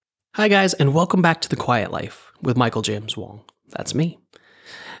Hi guys, and welcome back to The Quiet Life with Michael James Wong. That's me.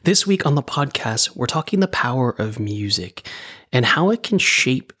 This week on the podcast, we're talking the power of music and how it can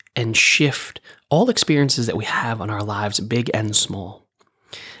shape and shift all experiences that we have on our lives, big and small.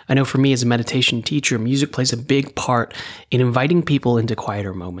 I know for me as a meditation teacher, music plays a big part in inviting people into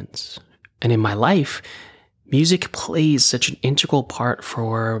quieter moments. And in my life, music plays such an integral part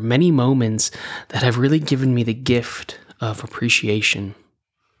for many moments that have really given me the gift of appreciation.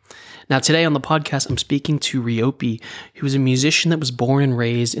 Now, today on the podcast, I'm speaking to RIOPY, who is a musician that was born and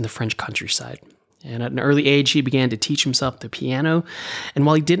raised in the French countryside. And at an early age, he began to teach himself the piano. And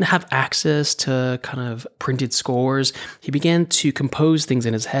while he didn't have access to kind of printed scores, he began to compose things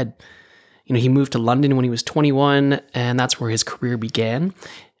in his head. He moved to London when he was 21, and that's where his career began.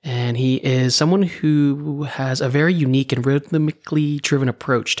 And he is someone who has a very unique and rhythmically driven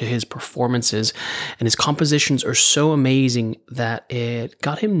approach to his performances. And his compositions are so amazing that it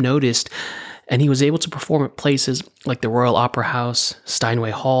got him noticed. And he was able to perform at places like the Royal Opera House,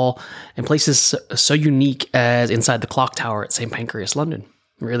 Steinway Hall, and places so unique as inside the Clock Tower at St. Pancras, London.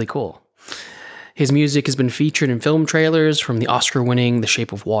 Really cool. His music has been featured in film trailers from the Oscar-winning The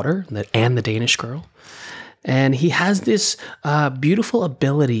Shape of Water and The Danish Girl. And he has this beautiful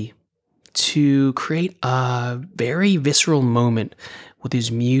ability to create a very visceral moment with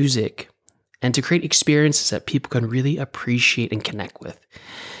his music and to create experiences that people can really appreciate and connect with.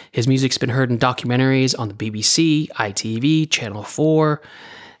 His music's been heard in documentaries on the BBC, ITV, Channel 4,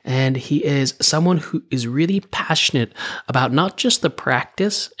 and he is someone who is really passionate about not just the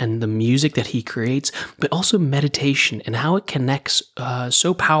practice and the music that he creates, but also meditation and how it connects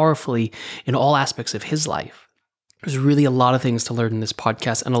so powerfully in all aspects of his life. There's really a lot of things to learn in this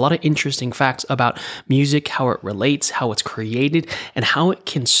podcast and a lot of interesting facts about music, how it relates, how it's created, and how it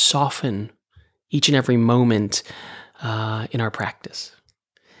can soften each and every moment in our practice.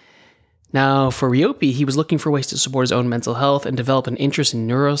 Now, for RIOPY, he was looking for ways to support his own mental health and develop an interest in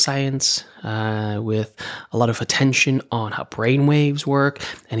neuroscience with a lot of attention on how brain waves work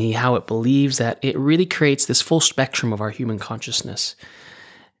and how it believes that it really creates this full spectrum of our human consciousness.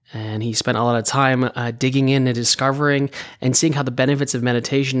 And he spent a lot of time digging in and discovering and seeing how the benefits of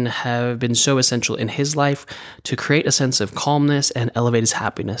meditation have been so essential in his life to create a sense of calmness and elevate his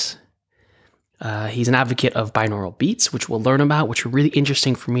happiness. He's an advocate of binaural beats, which we'll learn about, which are really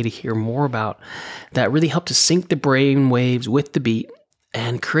interesting for me to hear more about, that really help to sync the brain waves with the beat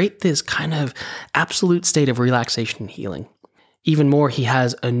and create this kind of absolute state of relaxation and healing. Even more, he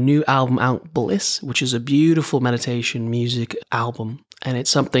has a new album out, Bliss, which is a beautiful meditation music album. And it's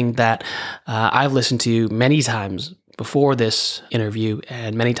something that I've listened to many times before this interview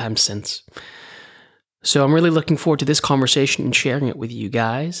and many times since. So I'm really looking forward to this conversation and sharing it with you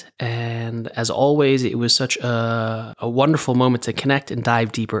guys. And as always, it was such a wonderful moment to connect and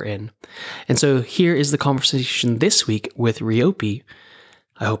dive deeper in. And so here is the conversation this week with RIOPY.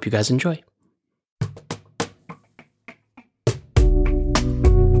 I hope you guys enjoy.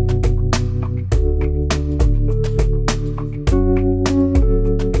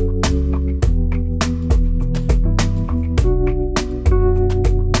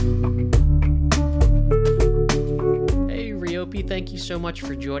 Thank you so much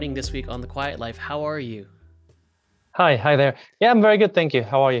for joining this week on The Quiet Life. How are you? Hi there. Yeah, I'm very good, thank you.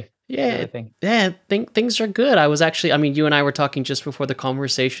 How are you? Things are good. I was actually, you and I were talking just before the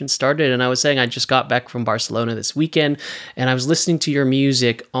conversation started, and I was saying I just got back from Barcelona this weekend, and I was listening to your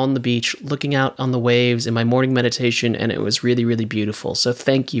music on the beach, looking out on the waves in my morning meditation, and it was really, really beautiful. So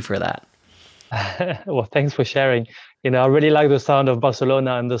thank you for that. Well, thanks for sharing. I really like the sound of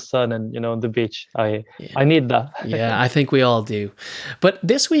Barcelona and the sun and, on the beach. I need that. Yeah, I think we all do. But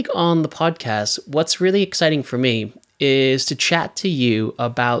this week on the podcast, what's really exciting for me is to chat to you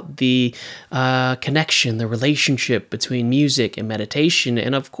about the connection, the relationship between music and meditation.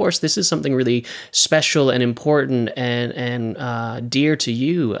 And of course, this is something really special and important and dear to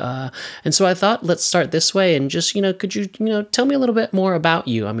you. And so I thought, let's start this way and just, could you, tell me a little bit more about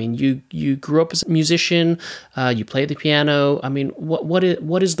you? You grew up as a musician, you play the piano.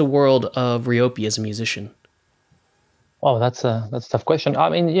 What is the world of RIOPY as a musician? Oh, that's a tough question.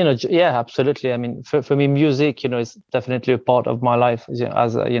 Yeah, absolutely. For me, music, is definitely a part of my life,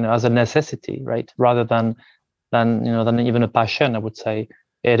 as a necessity, right? Rather than even a passion, I would say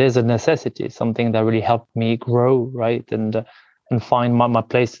it is a necessity, something that really helped me grow, right, and find my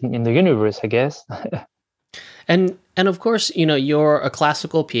place in the universe, I guess. And of course, you're a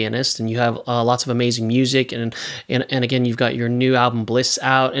classical pianist and you have lots of amazing music. And again, you've got your new album Bliss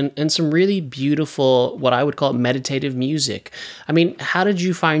out and some really beautiful, what I would call meditative music. How did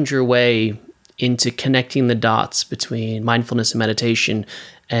you find your way into connecting the dots between mindfulness and meditation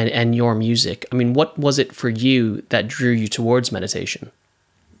and your music. I mean, what was it for you that drew you towards meditation?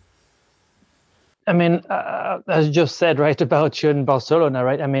 I mean, as you just said, right, about you in Barcelona,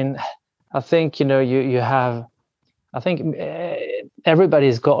 right? I mean, I think, you have, I think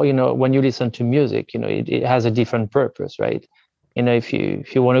everybody's got, when you listen to music, it has a different purpose, right? If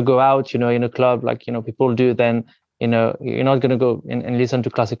you want to go out, in a club like, people do, then, you're not going to go and listen to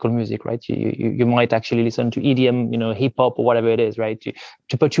classical music, right? You might actually listen to EDM, hip hop or whatever it is, right?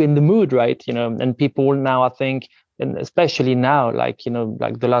 To put you in the mood, right? And people now, I think, and especially now, like,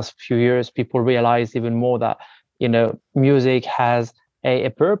 like the last few years, people realize even more that, music has a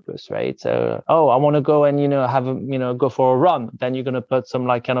purpose, right? So, oh, I want to go and, have a, go for a run. Then you're going to put some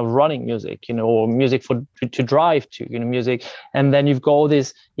like kind of running music, or music to drive to, music. And then you've got all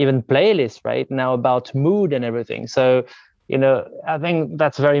this even playlists right now about mood and everything. So, I think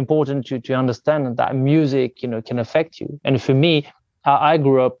that's very important to understand that music, can affect you. And for me, I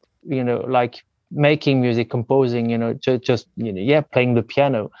grew up, like making music, composing, just, playing the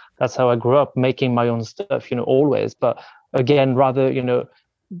piano. That's how I grew up, making my own stuff, always. But again, rather,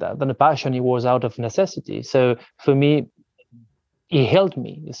 than a passion, it was out of necessity. So for me, he held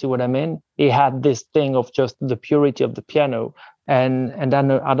me. You see what I mean? He had this thing of just the purity of the piano, and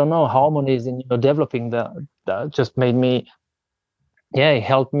then I don't know, harmonies and developing that just made me, it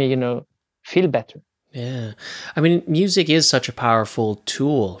helped me, feel better. Yeah. I mean, music is such a powerful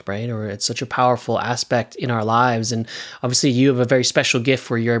tool, right? Or it's such a powerful aspect in our lives. And obviously you have a very special gift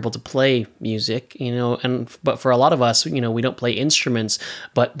where you're able to play music, but for a lot of us, we don't play instruments,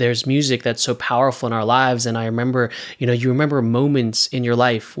 but there's music that's so powerful in our lives. And I remember, you remember moments in your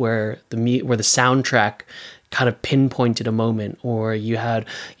life where where the soundtrack kind of pinpointed a moment, or you had,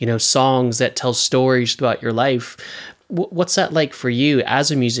 songs that tell stories throughout your life. What's that like for you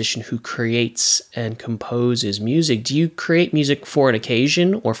as a musician who creates and composes music? Do you create music for an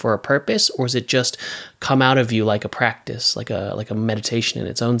occasion or for a purpose, or is it just come out of you like a practice, like a meditation in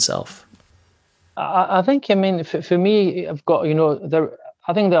its own self? I think, I mean, for me, I've got,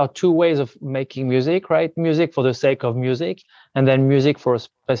 I think there are two ways of making music, right? Music for the sake of music, and then music for a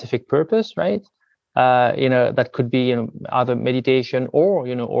specific purpose, right? That could be, either meditation or,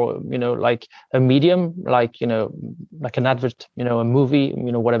 like a medium, like, like an advert, a movie,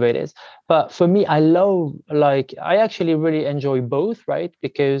 whatever it is. But for me, I actually really enjoy both, right?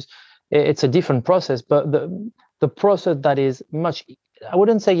 Because it's a different process, but the process that is much, I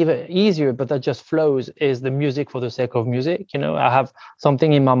wouldn't say even easier, but that just flows, is the music for the sake of music. I have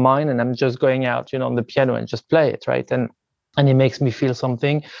something in my mind and I'm just going out, on the piano and just play it, right? And it makes me feel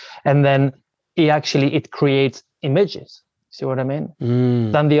something. And then it creates images. See what I mean?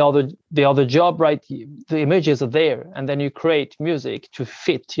 Then the other job, right? The images are there, and then you create music to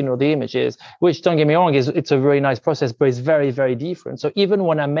fit, the images. Which, don't get me wrong, it's a very nice process, but it's very, very different. So even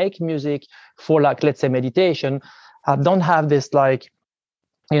when I make music for, like, let's say meditation, I don't have this like,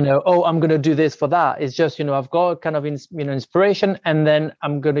 oh, I'm going to do this for that. It's just, I've got kind of, inspiration, and then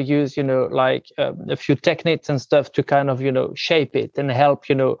I'm going to use, like a few techniques and stuff to kind of, shape it and help,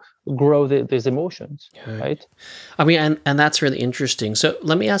 grow these emotions. Right. I mean, and that's really interesting. So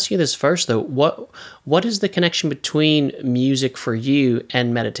let me ask you this first, though. What is the connection between music for you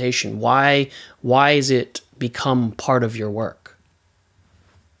and meditation? Why is it become part of your work?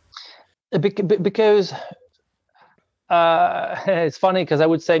 Because it's funny, because I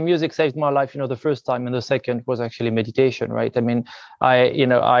would say music saved my life, the first time, and the second was actually meditation, right? I mean,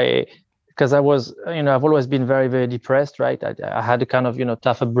 because I was, I've always been very, very depressed, right? I had a kind of,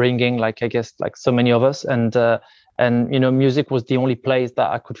 tough upbringing, like, I guess, like so many of us. And music was the only place that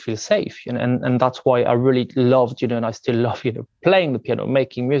I could feel safe. And that's why I really loved, and I still love, playing the piano,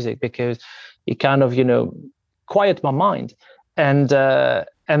 making music, because it kind of, quiet my mind. And then,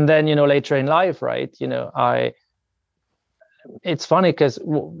 later in life, right, it's funny because,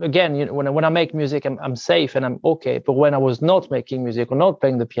 again, when I make music, I'm safe and I'm okay. But when I was not making music or not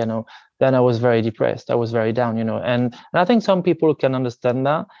playing the piano, then I was very depressed. I was very down, and I think some people can understand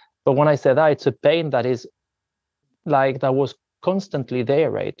that. But when I say that, it's a pain that is like, that was constantly there,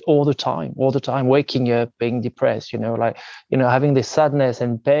 right? All the time, waking up, being depressed, like, having this sadness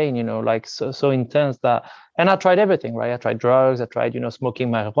and pain, like so intense that, and I tried everything, right? I tried drugs, I tried, smoking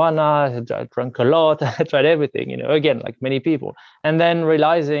marijuana, I drank a lot, I tried everything, again, like many people, and then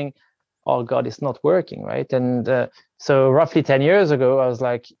realizing, oh God, it's not working, right? And so roughly 10 years ago, I was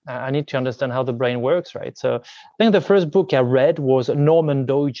like, I need to understand how the brain works, right? So I think the first book I read was Norman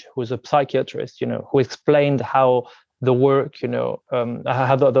Doidge, who's a psychiatrist, who explained how the work,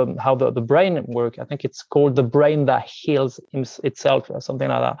 how the brain work. I think it's called The Brain That Heals Itself, or something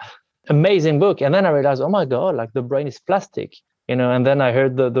like that. Amazing book. And then I realized, oh my God, like, the brain is plastic. and then I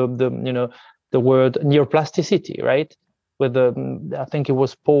heard the word neuroplasticity, right? With I think it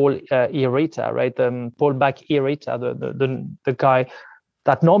was Paul Irita, right? Paul Bach Irita, the guy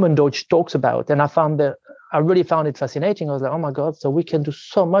that Norman Deutsch talks about. And I really found it fascinating. I was like, oh my God, so we can do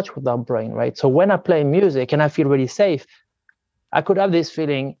so much with our brain, right? So when I play music and I feel really safe, I could have this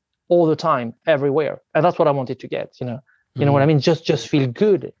feeling all the time, everywhere. And that's what I wanted to get, You know what I mean? Just feel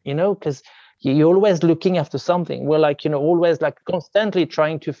good, because you're always looking after something. We're like, always like constantly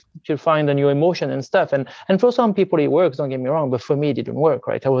trying to find a new emotion and stuff. And for some people it works, don't get me wrong, but for me it didn't work,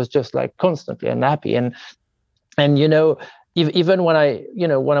 right? I was just like constantly unhappy. And even when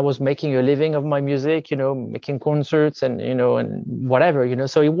I was making a living of my music, making concerts and whatever,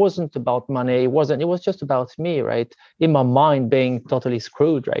 so it wasn't about money. It was just about me, right? In my mind being totally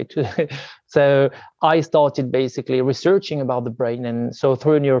screwed, right? So I started basically researching about the brain. And so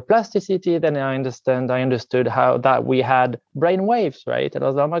through neuroplasticity, then I understood how that we had brain waves, right? And I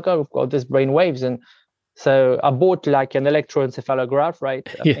was like, oh my God, we've got these brain waves. And so I bought like an electroencephalograph, right?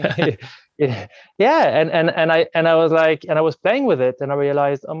 Yeah. Yeah, and I was playing with it, and I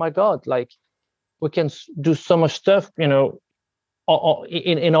realized, oh my God, like we can do so much stuff, in our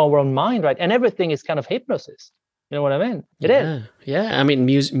own mind, right? And everything is kind of hypnosis. You know what I mean? It is. Yeah. I mean,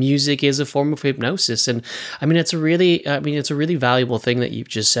 music is a form of hypnosis, and I mean, it's a really valuable thing that you've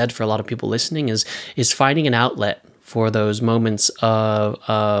just said for a lot of people listening is finding an outlet for those moments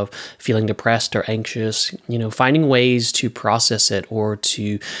of feeling depressed or anxious, finding ways to process it or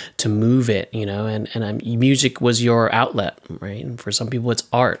to move it, and music was your outlet, right? And for some people it's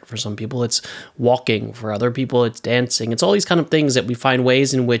art, for some people it's walking, for other people it's dancing. It's all these kind of things that we find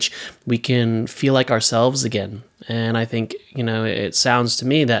ways in which we can feel like ourselves again. And I think, it sounds to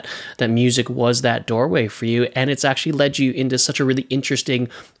me that music was that doorway for you, and it's actually led you into such a really interesting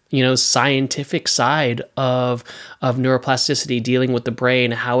scientific side of neuroplasticity, dealing with the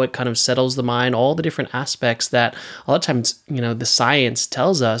brain, how it kind of settles the mind, all the different aspects that a lot of times, the science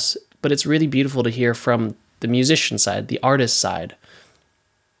tells us, but it's really beautiful to hear from the musician side, the artist side.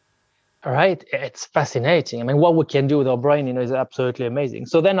 All right. It's fascinating. I mean, what we can do with our brain, is absolutely amazing.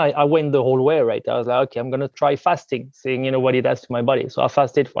 So then I went the whole way, right? I was like, okay, I'm going to try fasting, seeing, what it does to my body. So I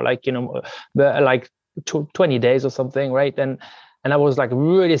fasted for like, 20 days or something, right? And I was like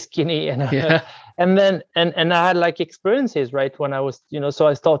really skinny, and Yeah. and then I had like experiences, right? When I was, so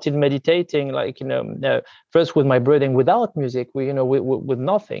I started meditating, like first with my breathing without music, with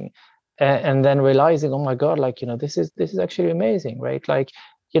nothing, and then realizing, oh my God, like this is actually amazing, right? Like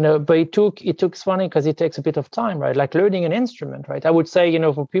but it took it's funny because it takes a bit of time, right? Like learning an instrument, right? I would say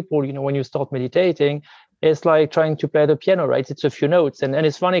for people, when you start meditating, it's like trying to play the piano, right? It's a few notes, and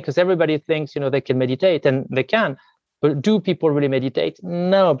it's funny because everybody thinks they can meditate, and they can. But do people really meditate?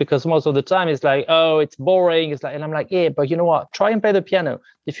 No, because most of the time it's like, oh, it's boring. It's like, and I'm like, yeah, but you know what? Try and play the piano.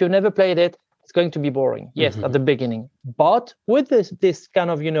 If you've never played it, it's going to be boring. Yes, at the beginning. But with this kind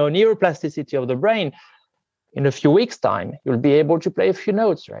of, neuroplasticity of the brain, in a few weeks' time, you'll be able to play a few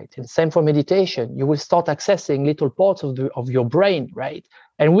notes, right? And same for meditation. You will start accessing little parts of your brain, right?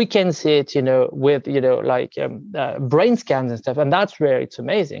 And we can see it, with, brain scans and stuff. And that's where it's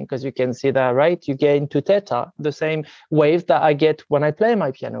amazing, because you can see that, right? You get into theta, the same wave that I get when I play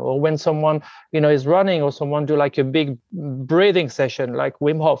my piano, or when someone, is running, or someone do like a big breathing session, like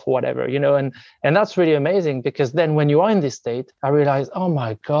Wim Hof or whatever, and that's really amazing, because then when you are in this state, I realize, oh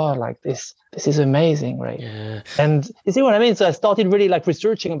my God, like this is amazing, right? Yeah. And you see what I mean? So I started really like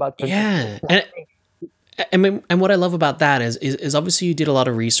researching about consciousness. Yeah. And what I love about that is obviously you did a lot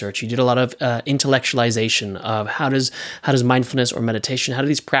of research. You did a lot of intellectualization of how does mindfulness or meditation, how do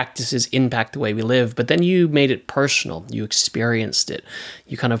these practices impact the way we live? But then you made it personal. You experienced it.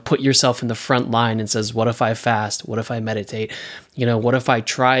 You kind of put yourself in the front line and says, what if I fast? What if I meditate? What if I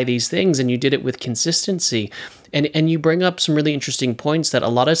try these things? And you did it with consistency. And you bring up some really interesting points that a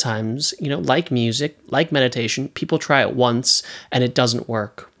lot of times, like music, like meditation, people try it once and it doesn't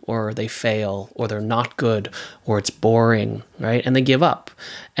work, or they fail, or they're not good, or it's boring, right? And they give up.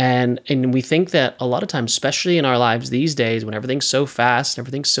 And we think that a lot of times, especially in our lives these days, when everything's so fast, and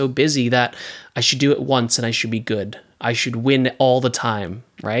everything's so busy, that I should do it once and I should be good. I should win all the time,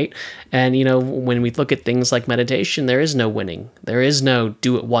 right? And, when we look at things like meditation, there is no winning. There is no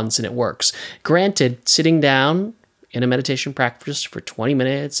do it once and it works. Granted, sitting down in a meditation practice for 20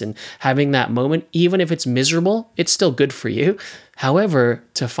 minutes and having that moment, even if it's miserable, it's still good for you. However,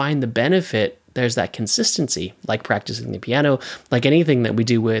 to find the benefit, there's that consistency, like practicing the piano, like anything that we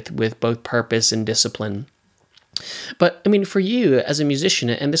do with both purpose and discipline. But I mean, for you as a musician,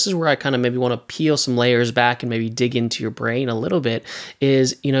 and this is where I kind of maybe want to peel some layers back and maybe dig into your brain a little bit,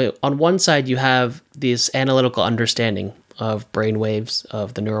 is, on one side you have this analytical understanding of brainwaves,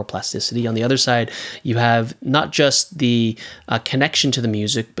 of the neuroplasticity. On the other side, you have not just the connection to the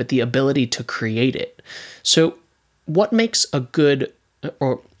music, but the ability to create it. So what makes good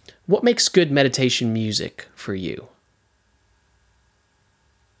meditation music for you?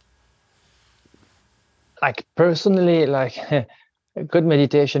 Like personally, like good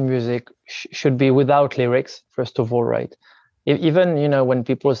meditation music should be without lyrics, first of all, right? Even, when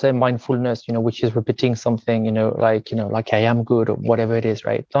people say mindfulness, which is repeating something, like I am good or whatever it is,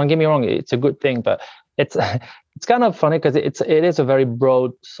 right? Don't get me wrong, it's a good thing, but it's it's kind of funny because it is a very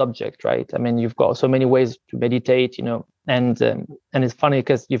broad subject, right? I mean, you've got so many ways to meditate, and it's funny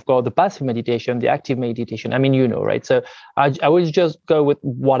because you've got the passive meditation, the active meditation. I mean, right? So I would just go with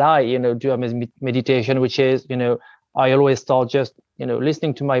what I do as meditation, which is I always start just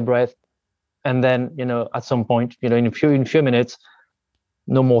listening to my breath, and then at some point in a few minutes,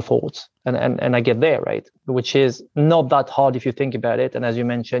 no more thoughts, and I get there, right? Which is not that hard if you think about it. And as you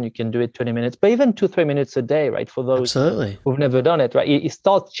mentioned, you can do it 20 minutes, but even 2-3 minutes a day, right? For those Absolutely. who've never done it, right? It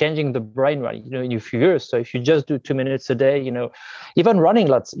starts changing the brain, right? In a few years. So if you just do 2 minutes a day, even running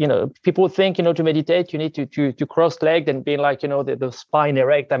lots, people think, to meditate, you need to cross-legged and being like, the spine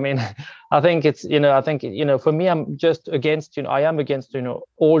erect. I mean, I think it's, for me, I'm just against, I am against,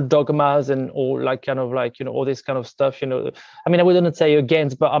 all dogmas and all all this kind of stuff, I mean, I wouldn't say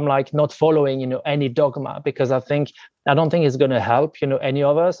against, but I'm like not following, any dogma, because I don't think it's going to help, any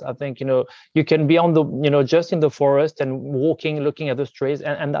of us. I think, you can be on the, just in the forest and walking, looking at the trees,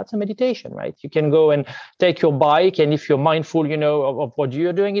 and that's a meditation, right? You can go and take your bike, and if you're mindful, of what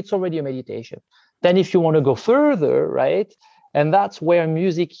you're doing, it's already a meditation. Then if you want to go further, right? And that's where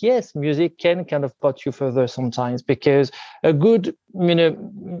music can kind of put you further sometimes, because a good,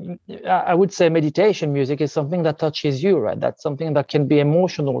 I would say meditation music is something that touches you, right? That's something that can be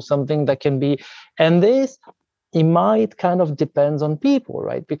emotional, something that can be, and this, it might kind of depends on people,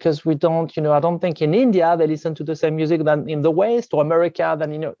 right? Because we don't, I don't think in India they listen to the same music than in the West, or America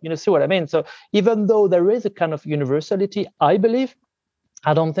than, see what I mean? So even though there is a kind of universality, I believe,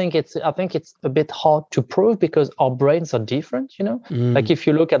 I think it's a bit hard to prove, because our brains are different, like if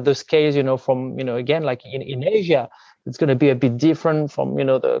you look at the scales, from, again, like in Asia, it's going to be a bit different from,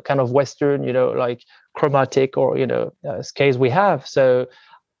 the kind of Western, like chromatic or, scales we have. So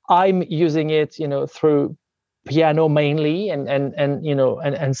I'm using it, through piano mainly,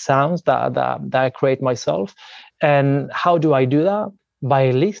 and sounds that I create myself. And how do I do that?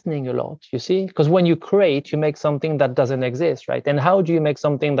 By listening a lot, you see, because when you create, you make something that doesn't exist, right? And how do you make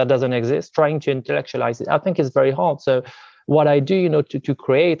something that doesn't exist? Trying to intellectualize it, I think, is very hard. So what I do, to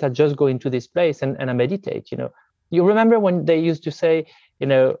create, I just go into this place and I meditate. You remember when they used to say,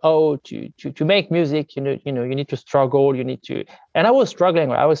 oh, to make music, you need to struggle, you need to, and I was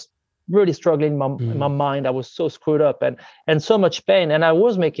struggling. I was really struggling in my mind. I was so screwed up and so much pain, and I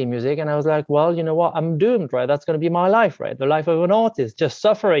was making music, and I was like, well, you know what, I'm doomed, right? That's going to be my life, right? The life of an artist, just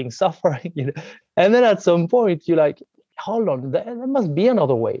suffering. And then at some point you're like, hold on, there must be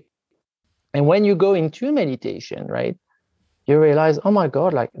another way. And when you go into meditation, right, you realize, oh my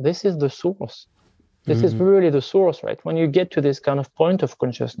God, like this is the source. This is really the source, right? When you get to this kind of point of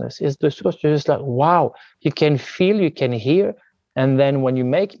consciousness, is the source. You're just like, wow, you can feel, you can hear. And then when you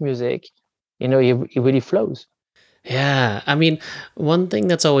make music, it really flows. Yeah. I mean, one thing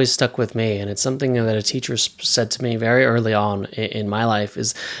that's always stuck with me, and it's something that a teacher said to me very early on in my life,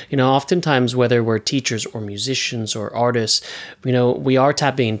 is, oftentimes, whether we're teachers or musicians or artists, we are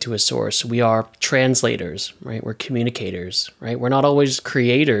tapping into a source. We are translators, right? We're communicators, right? We're not always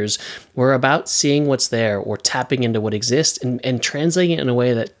creators. We're about seeing what's there or tapping into what exists and translating it in a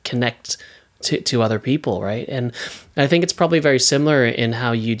way that connects to other people, right? And I think it's probably very similar in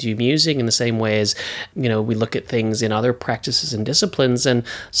how you do music, in the same way as, we look at things in other practices and disciplines. And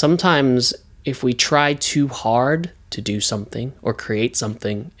sometimes if we try too hard to do something or create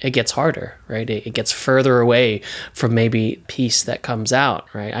something, it gets harder, right? It gets further away from maybe peace that comes out,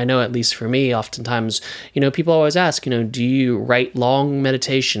 right? I know, at least for me, oftentimes, people always ask, do you write long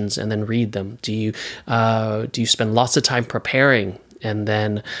meditations and then read them? Do you spend lots of time preparing and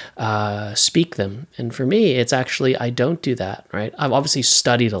then speak them? And for me, it's actually, I don't do that, right? I've obviously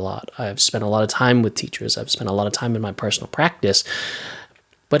studied a lot. I've spent a lot of time with teachers. I've spent a lot of time in my personal practice.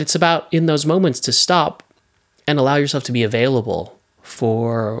 But it's about, in those moments, to stop and allow yourself to be available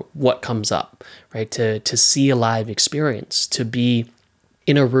for what comes up, right? To see a live experience, to be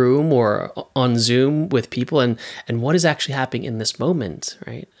in a room or on Zoom with people, and what is actually happening in this moment,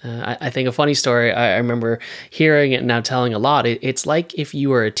 right? I think a funny story, I remember hearing it and now telling a lot. It's like if you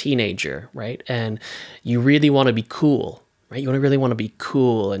were a teenager, right? And you really want to be cool, right? You really want to be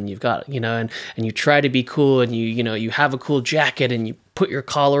cool, and you've got, and you try to be cool, and you have a cool jacket, and you put your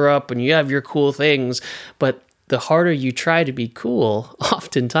collar up, and you have your cool things. But the harder you try to be cool,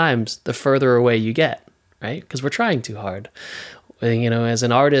 oftentimes the further away you get, right? Because we're trying too hard. As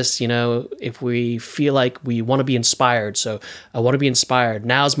an artist, if we feel like we want to be inspired, so I want to be inspired,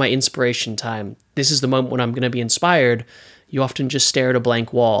 now's my inspiration time, this is the moment when I'm going to be inspired, you often just stare at a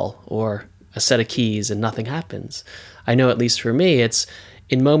blank wall or a set of keys and nothing happens. I know, at least for me, it's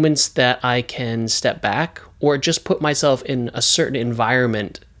in moments that I can step back or just put myself in a certain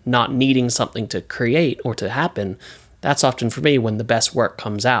environment, not needing something to create or to happen. That's often for me when the best work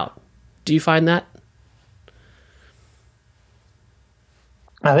comes out. Do you find that?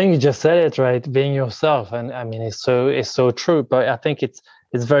 I think you just said it, right? Being yourself, and I mean, it's so true. But I think it's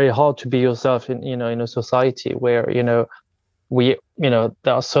very hard to be yourself in a society where we there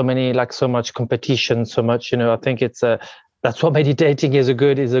are so many, like, so much competition, so much I think it's that's what meditating is a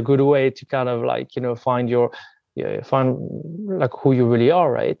good way to kind of like find find like who you really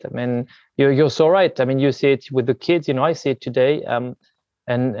are, right? I mean, you're so right. I mean, you see it with the kids. I see it today.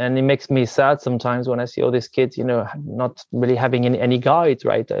 And it makes me sad sometimes when I see all these kids, not really having any guides,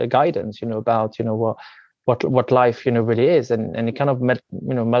 right? Guidance, about, what life, really is. And it kind of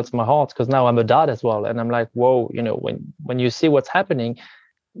melts my heart, because now I'm a dad as well. And I'm like, whoa, when you see what's happening,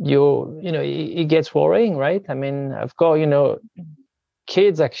 it gets worrying, right? I mean, I've got,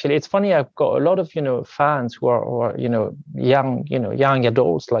 kids, actually. It's funny, I've got a lot of, fans who are young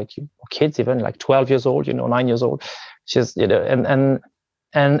adults, like kids, even like 12 years old, 9 years old, just,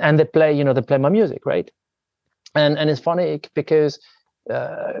 and they play my music, right? And it's funny because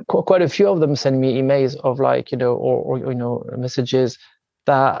quite a few of them send me emails of like or messages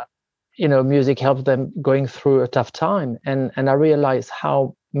that music helps them going through a tough time, and I realize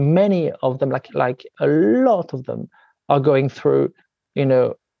how many of them, like a lot of them, are going through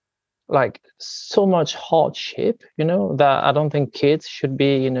like so much hardship that I don't think kids should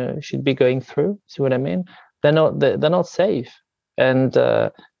be going through. See what I mean? They're not safe. And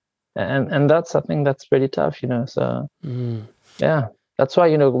that's, I think that's really tough, so yeah, that's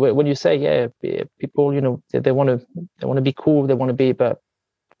why when you say people they want to be cool, they want to be, but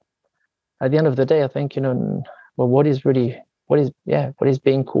at the end of the day, I think well, what is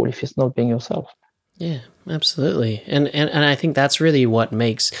being cool if it's not being yourself? Yeah, absolutely. And I think that's really what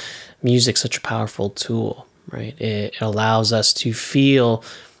makes music such a powerful tool, right? It allows us to feel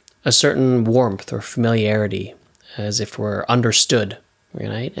a certain warmth or familiarity, as if we're understood,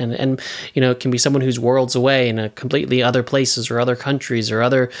 right? And it can be someone who's worlds away in a completely other places or other countries or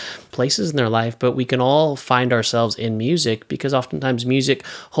other places in their life, but we can all find ourselves in music, because oftentimes music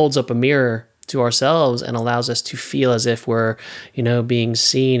holds up a mirror to ourselves and allows us to feel as if we're being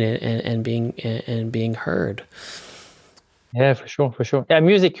seen and being heard. Yeah, for sure. Yeah,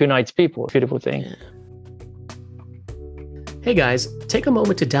 music unites people. Beautiful thing. Yeah. Hey guys, take a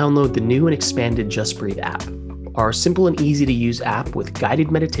moment to download the new and expanded Just Breathe app, our simple and easy to use app with guided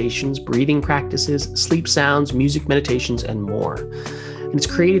meditations, breathing practices, sleep sounds, music meditations, and more. And it's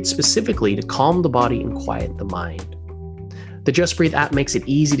created specifically to calm the body and quiet the mind. The Just Breathe app makes it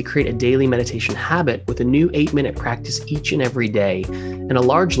easy to create a daily meditation habit with a new 8-minute practice each and every day, and a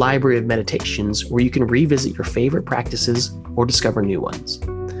large library of meditations where you can revisit your favorite practices or discover new ones.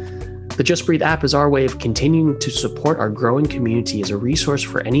 The Just Breathe app is our way of continuing to support our growing community as a resource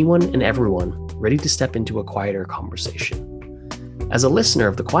for anyone and everyone ready to step into a quieter conversation. As a listener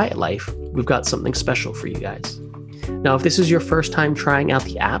of The Quiet Life, we've got something special for you guys. Now, if this is your first time trying out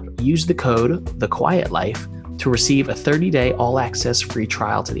the app, use the code The Quiet Life to receive a 30-day all-access free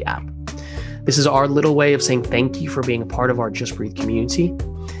trial to the app. This is our little way of saying thank you for being a part of our Just Breathe community.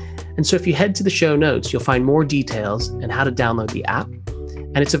 And so if you head to the show notes, you'll find more details and how to download the app.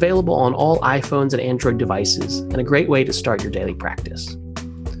 And it's available on all iPhones and Android devices, and a great way to start your daily practice.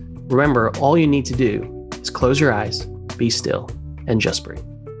 Remember, all you need to do is close your eyes, be still, and just breathe.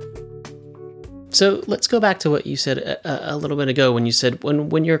 So let's go back to what you said a little bit ago, when you said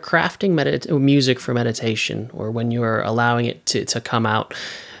when you're crafting music for meditation, or when you're allowing it to come out,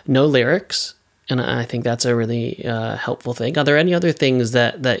 no lyrics. And I think that's a really helpful thing. Are there any other things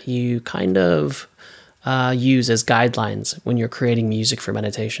that you kind of use as guidelines when you're creating music for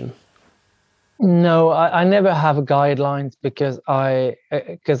meditation? No, I never have guidelines, because I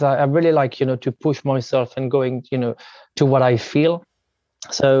really like to push myself and going to what I feel.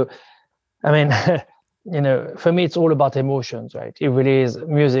 So I mean for me, it's all about emotions, right? It really is.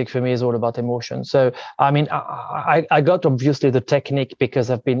 Music for me is all about emotions. So, I mean, I got obviously the technique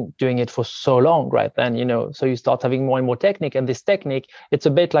because I've been doing it for so long, right? And, so you start having more and more technique. And this technique, it's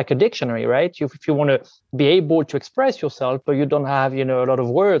a bit like a dictionary, right? If you want to be able to express yourself, but you don't have, a lot of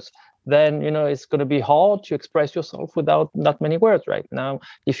words, then, it's going to be hard to express yourself without that many words, right? Now,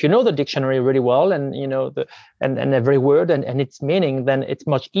 if you know the dictionary really well and, and every word and its meaning, then it's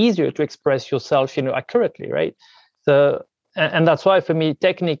much easier to express yourself, accurately, right? So, and that's why for me,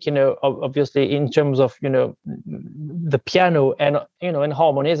 technique, obviously in terms of, the piano and, and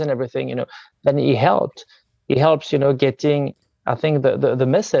harmonies and everything, then it helps, getting, I think the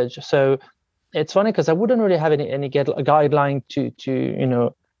message. So it's funny because I wouldn't really have any guideline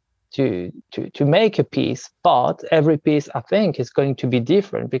to make a piece, but every piece I think is going to be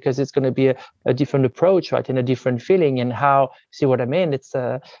different because it's going to be a different approach, right, and a different feeling. And how, see what I mean? It's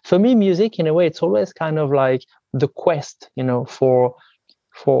for me, music in a way, it's always kind of like the quest,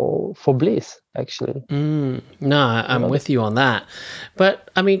 for bliss, actually. No, I'm with you on that. But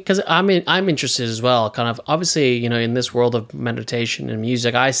I mean, because I'm interested as well. Kind of obviously, in this world of meditation and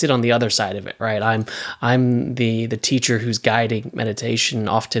music, I sit on the other side of it, right? I'm the teacher who's guiding meditation,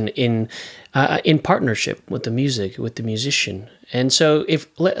 often in partnership with the music, with the musician. And so,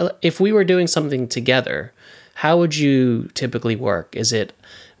 if we were doing something together, how would you typically work?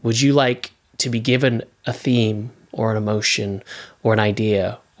 Would you like to be given a theme or an emotion or an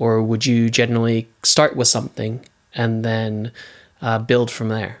idea, or would you generally start with something and then build from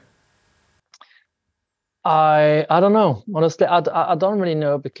there? I don't know, honestly. I don't really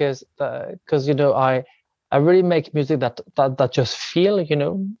know because I really make music that just feel,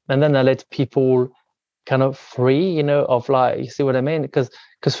 and then I let people kind of free, of like, you see what I mean? Because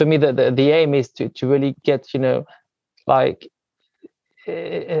for me the aim is to really get, like,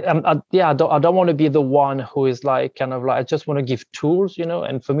 I don't want to be the one who is like kind of like, I just want to give tools,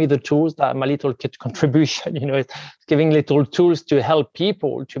 and for me the tools, that my little contribution, is giving little tools to help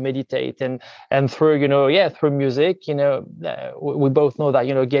people to meditate and through, through music, we both know that,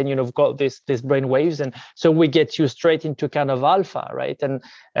 again, we've got this brain waves, and so we get you straight into kind of alpha, right?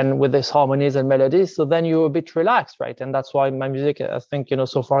 And with this harmonies and melodies, so then you're a bit relaxed, right? And that's why my music, I think,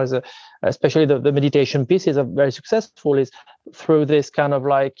 so far as especially the meditation pieces are very successful, is through this kind of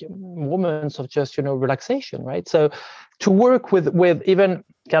like moments of just, relaxation, right? So to work with even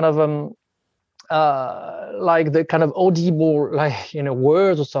kind of like the kind of audible, like,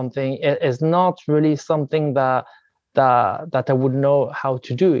 words or something, is not really something that I would know how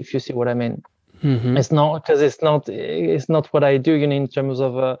to do, if you see what I mean. Mm-hmm. It's not, because it's not what I do, in terms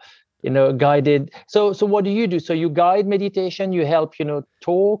of guided. So what do you do? So you guide meditation, you help,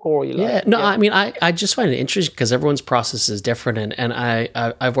 talk, or you like? Yeah, no, I mean, I just find it interesting because everyone's process is different, and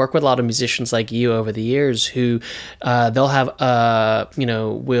I've worked with a lot of musicians like you over the years who they'll have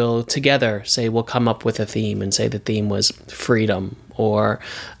will together say, we'll come up with a theme and say the theme was freedom or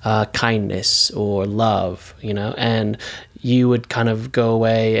kindness or love, and you would kind of go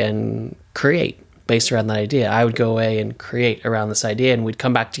away and create based around that idea. I would go away and create around this idea, and we'd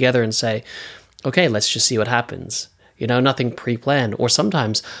come back together and say, okay, let's just see what happens. Nothing pre-planned. Or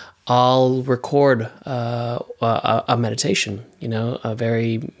sometimes I'll record a meditation, a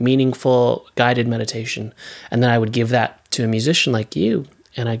very meaningful guided meditation, and then I would give that to a musician like you,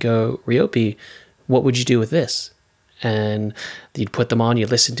 and I go, RIOPY, what would you do with this? And you'd put them on,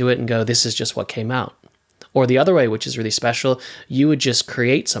 you'd listen to it and go, this is just what came out. Or the other way, which is really special, you would just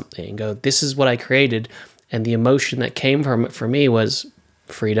create something and go, this is what I created, and the emotion that came from it for me was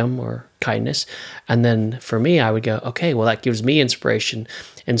freedom or kindness. And then for me, I would go, okay, well, that gives me inspiration.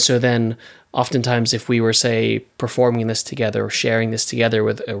 And so then oftentimes if we were, say, performing this together or sharing this together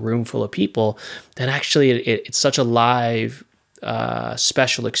with a room full of people, then actually it's such a live,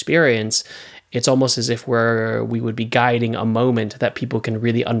 special experience. It's almost as if we would be guiding a moment that people can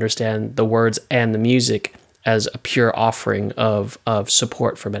really understand the words and the music as a pure offering of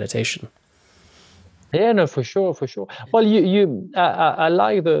support for meditation. Yeah, no, for sure. Well, I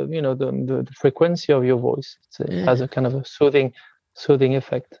like the frequency of your voice. It has a kind of a soothing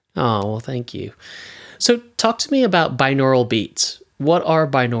effect. Oh, well, thank you. So talk to me about binaural beats. What are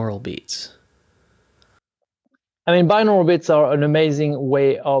binaural beats? I mean, binaural beats are an amazing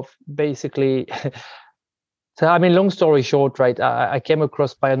way of basically. So, I mean, long story short, right? I came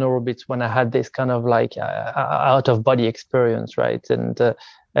across binaural beats when I had this kind of like out of body experience, right? And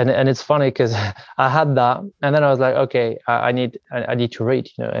And it's funny because I had that, and then I was like, okay, I need to read,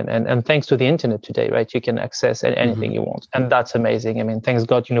 and thanks to the internet today, right, you can access anything you want, and that's amazing. I mean, thanks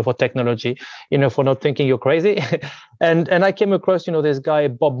God, for technology, for not thinking you're crazy. and I came across, this guy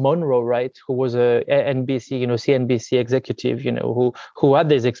Bob Monroe, right, who was a NBC, CNBC executive, who had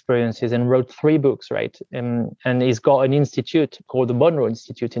these experiences and wrote 3 books, right, and he's got an institute called the Monroe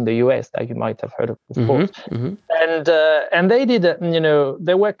Institute in the US that you might have heard of course. And they did,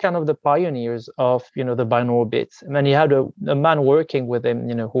 they were kind of the pioneers of, the binaural beats. And then he had a man working with him,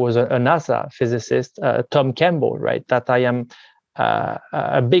 who was a NASA physicist, Tom Campbell, right, that I am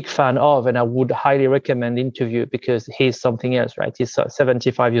a big fan of, and I would highly recommend interview, because he's something else, right? He's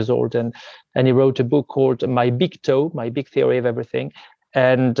 75 years old, and he wrote a book called My Big Toe, My Big Theory of Everything.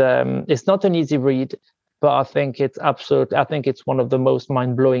 And it's not an easy read, but I think it's one of the most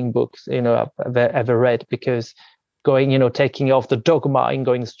mind-blowing books, I've ever read, because taking off the dogma and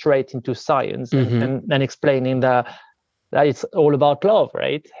going straight into science, and explaining that it's all about love,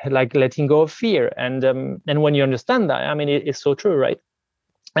 right? Like letting go of fear. And when you understand that, I mean, it's so true, right?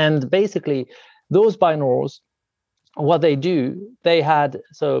 And basically, those binaurals, what they do,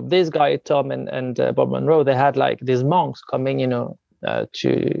 so this guy, Tom and Bob Monroe, they had like these monks coming, to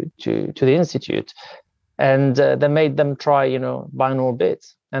the institute. And they made them try, binaural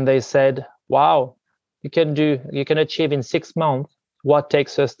beats. And they said, wow, you can achieve in 6 months what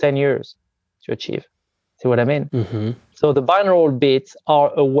takes us 10 years to achieve. See what I mean? So the binaural beats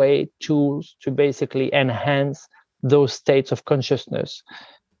are a way, tools to basically enhance those states of consciousness.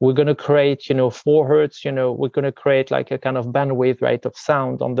 We're going to create, 4 hertz, we're going to create like a kind of bandwidth, right, of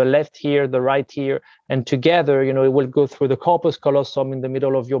sound on the left ear, the right ear, and together, it will go through the corpus callosum in the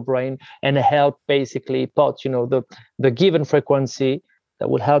middle of your brain and help basically put, the given frequency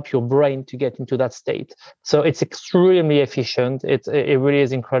that will help your brain to get into that state. So it's extremely efficient. It really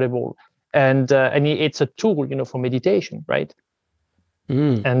is incredible. And it's a tool, for meditation, right?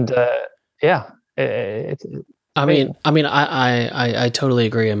 And I totally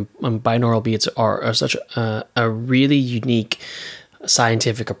agree. And binaural beats are such a really unique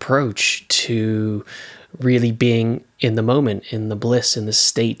scientific approach to really being in the moment, in the bliss, in the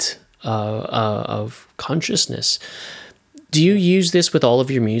state of consciousness. Do you use this with all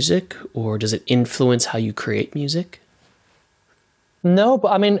of your music, or does it influence how you create music? No,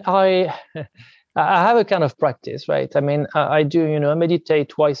 but I mean, I have a kind of practice, right? I mean, I do, I meditate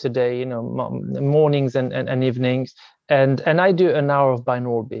twice a day, mornings and evenings, and I do an hour of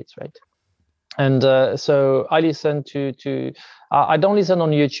binaural beats, right? And so I listen to I don't listen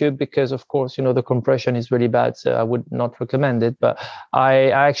on YouTube because, of course, the compression is really bad, so I would not recommend it. But I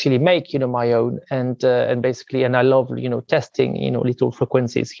actually make, my own, and basically, and I love, testing, little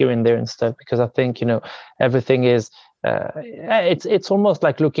frequencies here and there and stuff, because I think, everything is. It's almost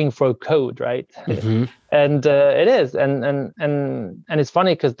like looking for a code, right? And it is, and it's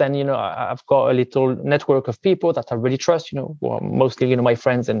funny because then I've got a little network of people that I really trust, well, mostly my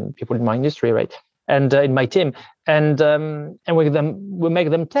friends and people in my industry, right? And in my team, and with them we make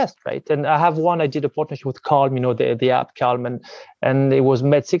them test, right? And I have one, I did a partnership with Calm, the app Calm, and it was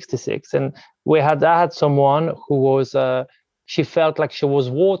Med 66, and I had someone who was she felt like she was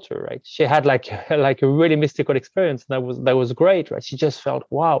water, right? She had like a really mystical experience. That was great, right? She just felt,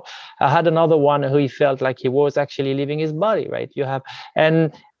 wow. I had another one who he felt like he was actually leaving his body, right? You have,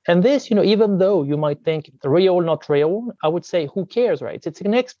 and this, even though you might think real, not real, I would say, who cares, right? It's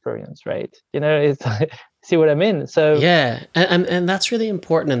an experience, right? It's see what I mean? So yeah, and that's really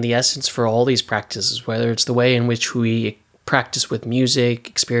important in the essence for all these practices, whether it's the way in which we practice with music,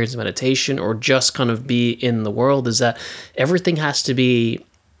 experience meditation, or just kind of be in the world, is that everything has to be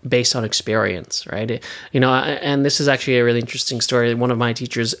based on experience, right? And this is actually a really interesting story. One of my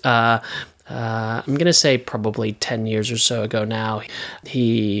teachers, I'm going to say probably 10 years or so ago now,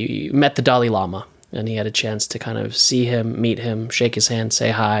 he met the Dalai Lama, and he had a chance to kind of see him, meet him, shake his hand, say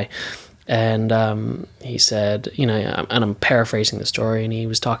hi. And he said, and I'm paraphrasing the story, and he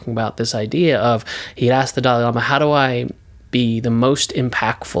was talking about this idea of, he'd asked the Dalai Lama, how do I be the most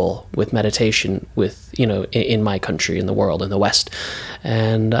impactful with meditation in my country, in the world, in the West?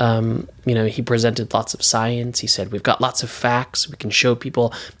 And he presented lots of science. He said, we've got lots of facts. We can show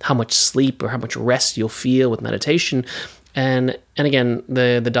people how much sleep or how much rest you'll feel with meditation. And again,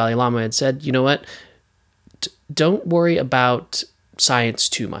 the Dalai Lama had said, you know what, don't worry about science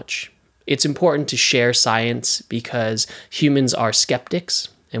too much. It's important to share science because humans are skeptics,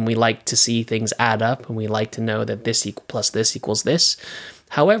 and we like to see things add up, and we like to know that this plus this equals this.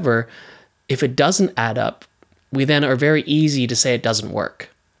 However, if it doesn't add up, we then are very easy to say it doesn't work,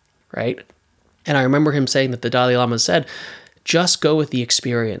 right? And I remember him saying that the Dalai Lama said, Just go with the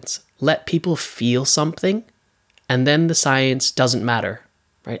experience. Let people feel something, and then the science doesn't matter,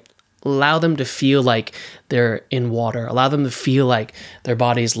 right? Allow them to feel like they're in water. Allow them to feel like their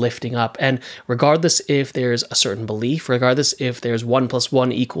body is lifting up. And regardless if there's a certain belief, regardless if there's 1 +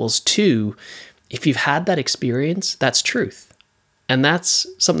 1 = 2, if you've had that experience, that's truth. And that's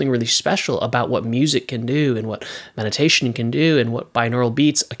something really special about what music can do and what meditation can do and what binaural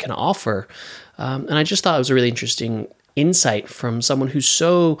beats can offer. And I just thought it was a really interesting insight from someone who's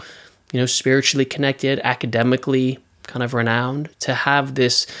so, spiritually connected, academically kind of renowned, to have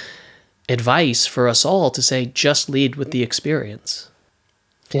this advice for us all to say, just lead with the experience.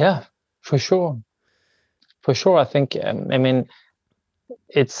 Yeah, for sure. I think,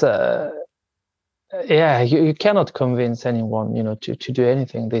 it's, you cannot convince anyone, to do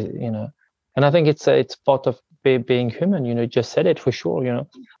anything, and I think it's part of being human, you just said it for sure,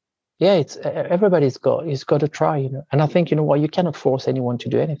 yeah, it's everybody's got to try, and I think, you cannot force anyone to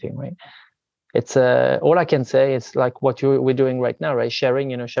do anything, right? It's all I can say is like what we're doing right now, right?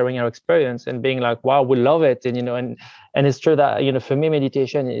 Sharing our experience and being like, wow, we love it. And, and it's true that, for me,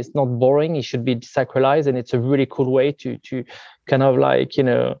 meditation is not boring. It should be desacralized. And it's a really cool way to kind of like,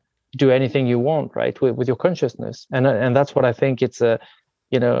 do anything you want, right? With your consciousness. And that's what I think it's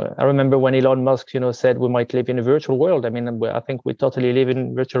I remember when Elon Musk, said we might live in a virtual world. I mean, I think we totally live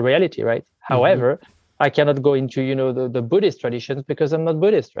in virtual reality, right? Mm-hmm. However, I cannot go into, the Buddhist traditions because I'm not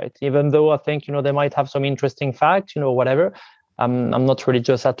Buddhist, right? Even though I think, they might have some interesting facts, whatever. I'm not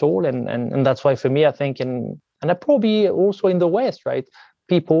religious at all. And that's why for me, I think, and I probably also in the West, right?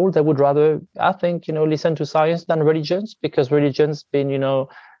 People that would rather, I think, listen to science than religions, because religion's been,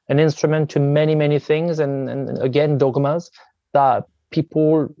 an instrument to many, many things. And again, dogmas that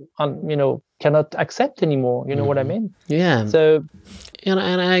people, cannot accept anymore. You know what I mean? Yeah. So, and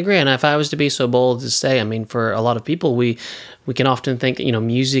I agree. And if I was to be so bold to say, I mean, for a lot of people, we can often think that,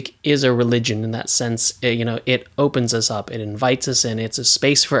 music is a religion in that sense. It opens us up. It invites us in. It's a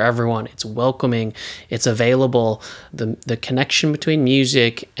space for everyone. It's welcoming. It's available. The connection between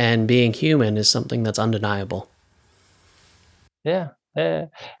music and being human is something that's undeniable. Yeah.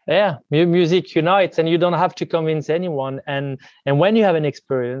 Music unites, and you don't have to convince anyone. And when you have an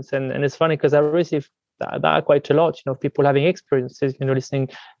experience, and it's funny because I receive that quite a lot, people having experiences, listening,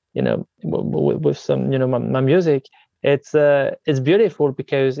 with some, my music. It's beautiful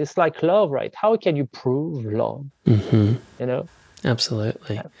because it's like love, right? How can you prove love? Mm-hmm.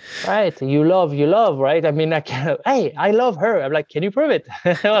 Absolutely. Right. You love, right? I mean, hey, I love her. I'm like, can you prove it?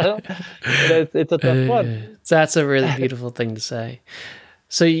 It's a tough one. That's a really beautiful thing to say.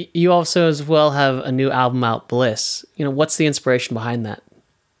 So you also as well have a new album out, Bliss. What's the inspiration behind that?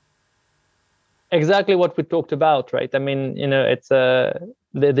 Exactly what we talked about, right? I mean, it's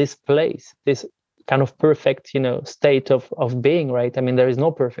this place, this kind of perfect, state of being, right? I mean, there is no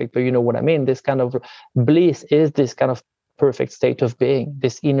perfect, but you know what I mean? This kind of bliss is this kind of perfect state of being,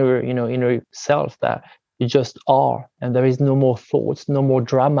 this inner self that you just are, and there is no more thoughts, no more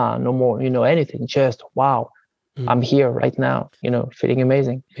drama, no more, anything, just wow, I'm here right now, feeling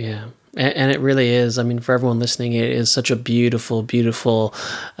amazing. Yeah. And it really is. I mean, for everyone listening, it is such a beautiful, beautiful,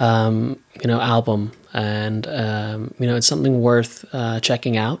 album, and it's something worth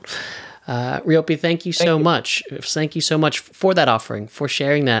checking out. RIOPY, thank you so much. Thank you so much for that offering, for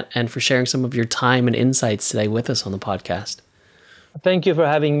sharing that, and for sharing some of your time and insights today with us on the podcast. Thank you for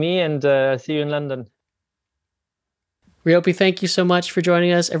having me, and see you in London. RIOPY, thank you so much for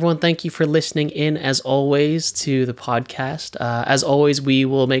joining us. Everyone, thank you for listening in, as always, to the podcast. As always, we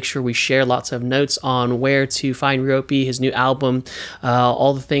will make sure we share lots of notes on where to find RIOPY, his new album,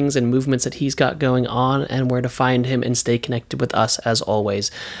 all the things and movements that he's got going on, and where to find him and stay connected with us, as always.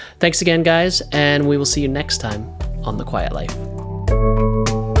 Thanks again, guys, and we will see you next time on The Quiet Life.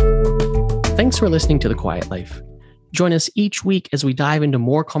 Thanks for listening to The Quiet Life. Join us each week as we dive into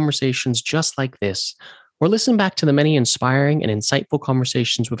more conversations just like this, or listen back to the many inspiring and insightful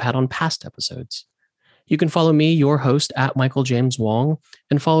conversations we've had on past episodes. You can follow me, your host, at Michael James Wong,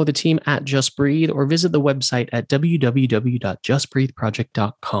 and follow the team at Just Breathe, or visit the website at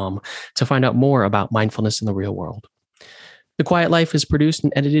www.justbreatheproject.com to find out more about mindfulness in the real world. The Quiet Life is produced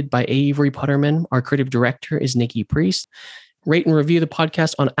and edited by Avery Putterman. Our creative director is Nikki Priest. Rate and review the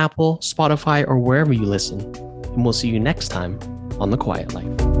podcast on Apple, Spotify, or wherever you listen. And we'll see you next time on The Quiet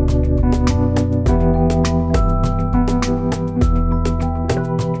Life.